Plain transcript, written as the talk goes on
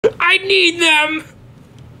I need them!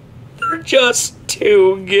 They're just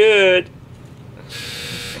too good.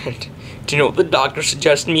 And do you know what the doctor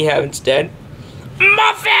suggested me have instead?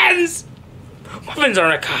 Muffins! Muffins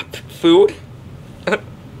aren't a cop food.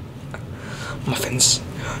 Muffins.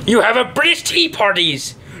 You have a British tea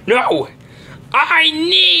parties. No, I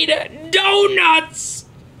need donuts.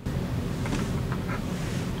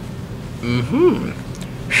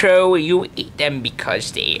 So you eat them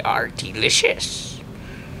because they are delicious.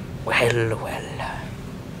 Well.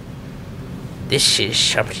 This is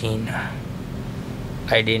something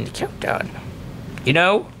I didn't count on. You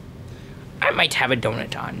know, I might have a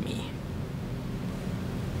donut on me.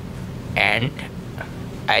 And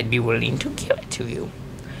I'd be willing to give it to you.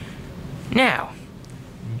 Now,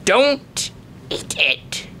 don't eat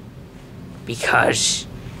it. Because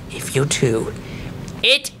if you do,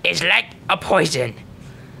 it is like a poison.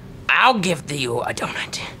 I'll give you a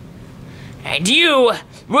donut. And you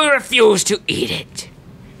will refuse to eat it.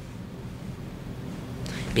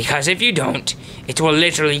 Because if you don't, it will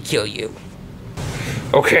literally kill you.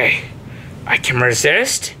 Okay, I can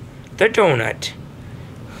resist the donut.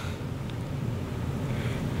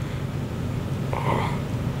 Oh,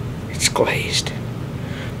 it's glazed.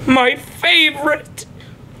 My favorite!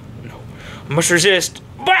 No, I must resist.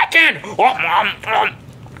 But I can!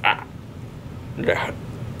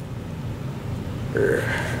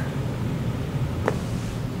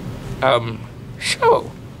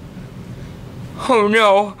 So. Oh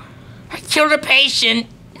no, I killed a patient.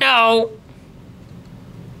 No.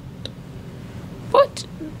 But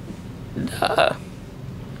the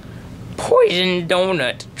poison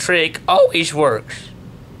donut trick always works.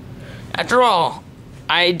 After all,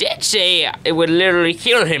 I did say it would literally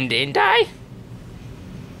kill him, didn't I?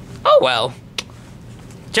 Oh well.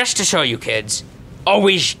 Just to show you kids,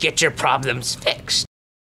 always get your problems fixed.